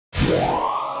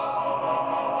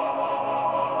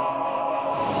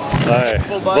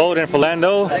Alright, Bolt and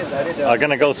Philando are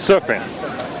gonna go surfing.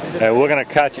 And we're gonna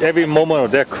catch every moment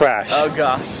of their crash. Oh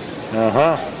gosh.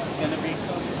 Uh-huh. It's gonna be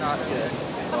not good.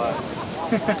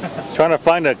 Trying to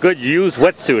find a good used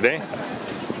wetsuit, eh?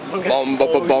 Bum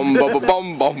bum bum bum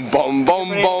bum bum bum bum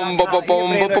bum bum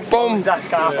bum bum.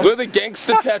 Look at the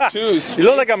gangster tattoos. You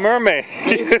look like a mermaid.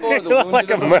 You look like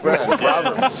a mermaid.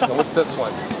 What's this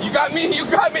one? You got me, you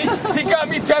got me. He got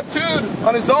me tattooed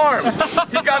on his arm.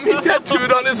 He got me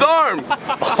tattooed on his arm.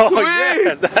 Oh, sweet.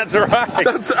 Yeah, that's right.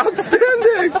 That's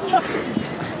outstanding.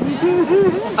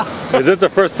 Is this the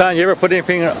first time you ever put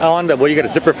anything on that where you get a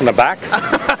zipper from the back?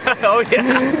 Oh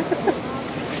yeah.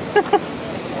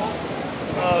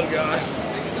 Oh gosh.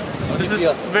 This is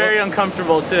very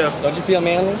uncomfortable too. Don't you feel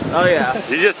manly? Oh yeah.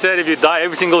 You just said if you die,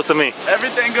 everything goes to me.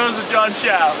 Everything goes to John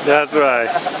Chow. That's right.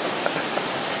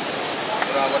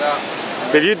 What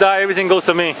up? If you die, everything goes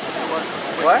to me.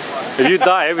 What? If you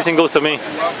die, everything goes to me.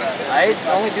 I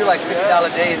only do like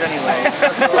 $50 days anyway.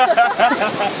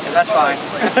 That's fine.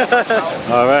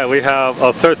 All right, we have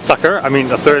a third sucker. I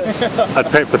mean, a third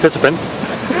participant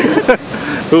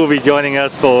who will be joining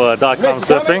us for .com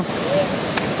surfing.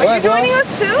 Are you joining us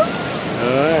too?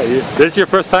 All right, this is your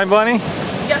first time, Bonnie?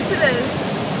 Yes, it is.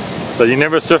 So you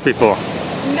never surfed before?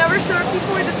 Never surfed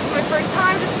before. This is my first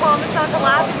time. Just promise not to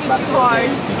laugh at me too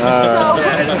hard.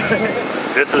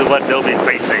 This is what they'll be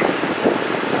facing.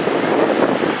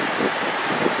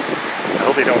 I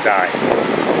hope they don't die.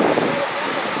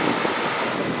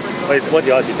 Wait, what do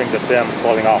you actually think of them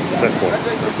falling off the surfboard?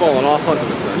 They're falling off 100%.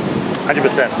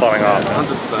 100% falling off.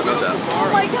 100%, no doubt. Oh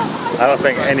my god. I don't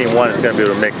think anyone is going to be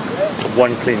able to make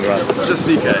one clean run. Just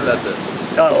DK, that's it.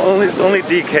 Only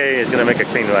DK is going to make a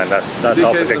clean run. That's our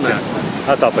DK's the prediction. master.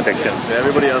 That's our prediction. Yeah,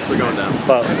 everybody else, they're going down.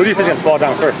 But who do you think is going to fall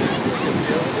down first?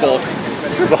 Fold.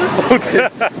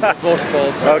 Both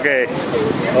fold. Okay.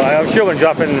 Well, I'm sure when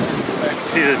Droppin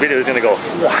sees this video, he's going to go,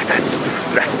 "What? That's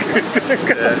sick."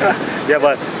 Yeah,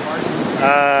 but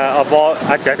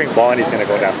actually, I think Bonnie's going to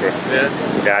go down first. Yeah?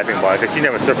 Yeah, I think Bonnie, because she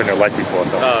never surfed in her life before.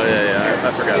 So. Oh, yeah,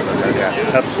 I forgot about that.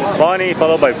 Yeah. Bonnie,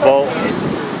 followed by Bolt,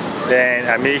 then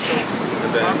Amish,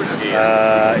 And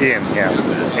then Ian, yeah,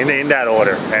 in that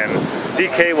order. And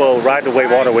DK will ride the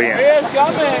wave all the way in.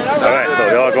 Alright, so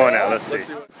they're all going out. Let's see.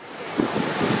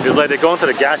 It's like they're going to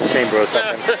the gas chamber or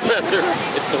something.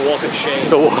 It's the walk of shame.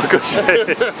 The walk of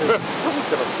shame. someone's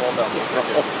going to fall down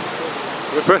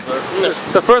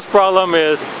The first problem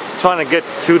is trying to get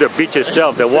to the beach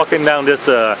itself. They're walking down this...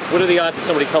 What are the odds that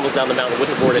somebody tumbles down the mountain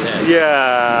with a board in hand?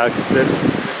 Yeah,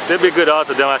 there'd be good odds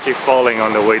of them actually falling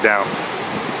on the way down.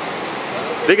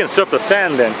 They can surf the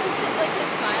sand then.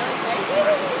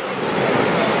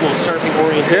 It's a little surfing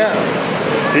oriented. Yeah.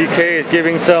 DK is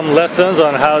giving some lessons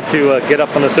on how to get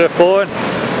up on the surfboard.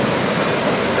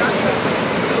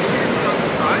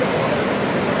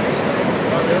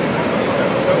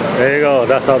 There you go,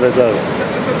 that's how that does.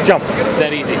 Jump. It's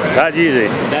that easy. That easy.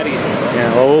 It's that easy.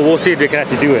 Yeah, well, we'll see if they can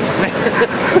actually do it.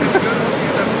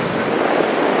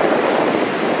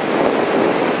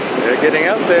 They're getting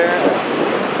out there.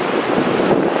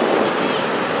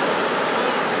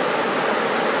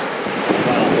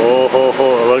 Oh, ho,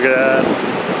 ho, look at that.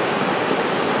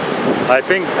 I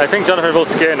think Jonathan's a little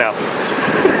scared now.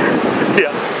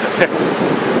 Yeah.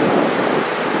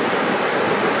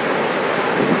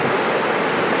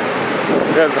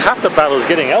 Because half the battle is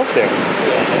getting out there. Yeah,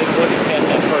 I think once you pass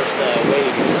that first wave,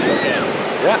 you should go down.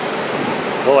 Yeah.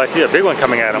 Well, I see a big one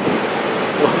coming at him.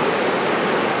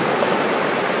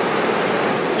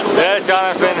 There's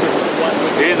Jonathan.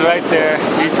 He's right there.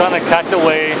 He's trying to catch the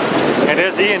wave. And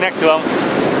there's Ian next to him.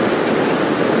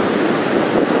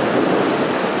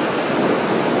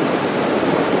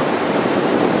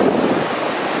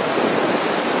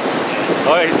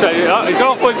 Oh, he's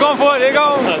going for it. He's going for it. There you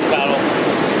go.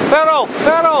 Pedal.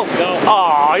 No.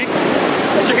 Aw, he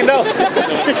chickened out.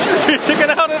 He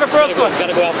chickened out in the first one. It's got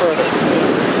to go out further.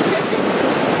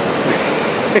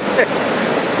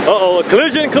 Uh-oh,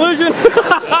 collision.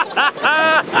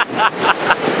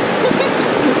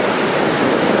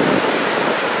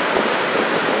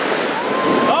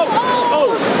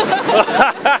 Oh.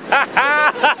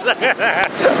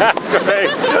 That's great.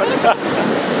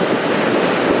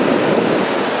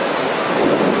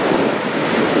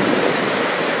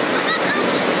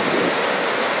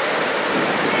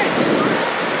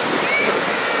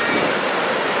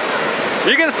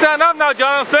 You can stand up now,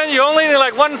 Jonathan. You only need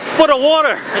like 1 foot of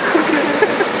water.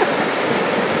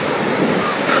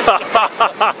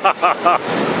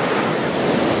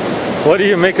 What do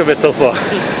you make of it so far?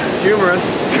 humorous.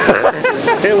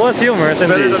 It was humorous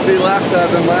indeed. Better to be laughed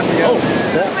at than laughing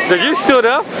at. So you stood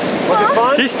up? Was it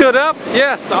fun? She stood up?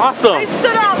 Yes, awesome. I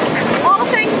stood up.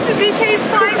 DK's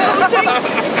fine coaching.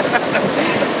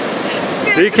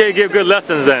 DK give good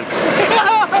lessons then.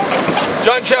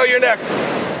 John Chow, you're next.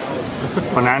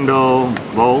 Fernando,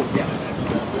 Bo,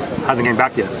 hasn't came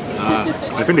back yet.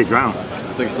 I think they drowned.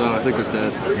 I think so. I think they're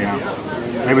dead.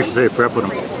 Yeah. Maybe we should say a prayer for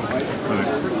them. Alright.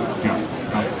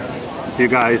 Yeah. See you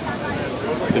guys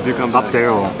If you come up back.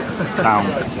 there or down.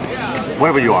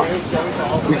 Wherever you are.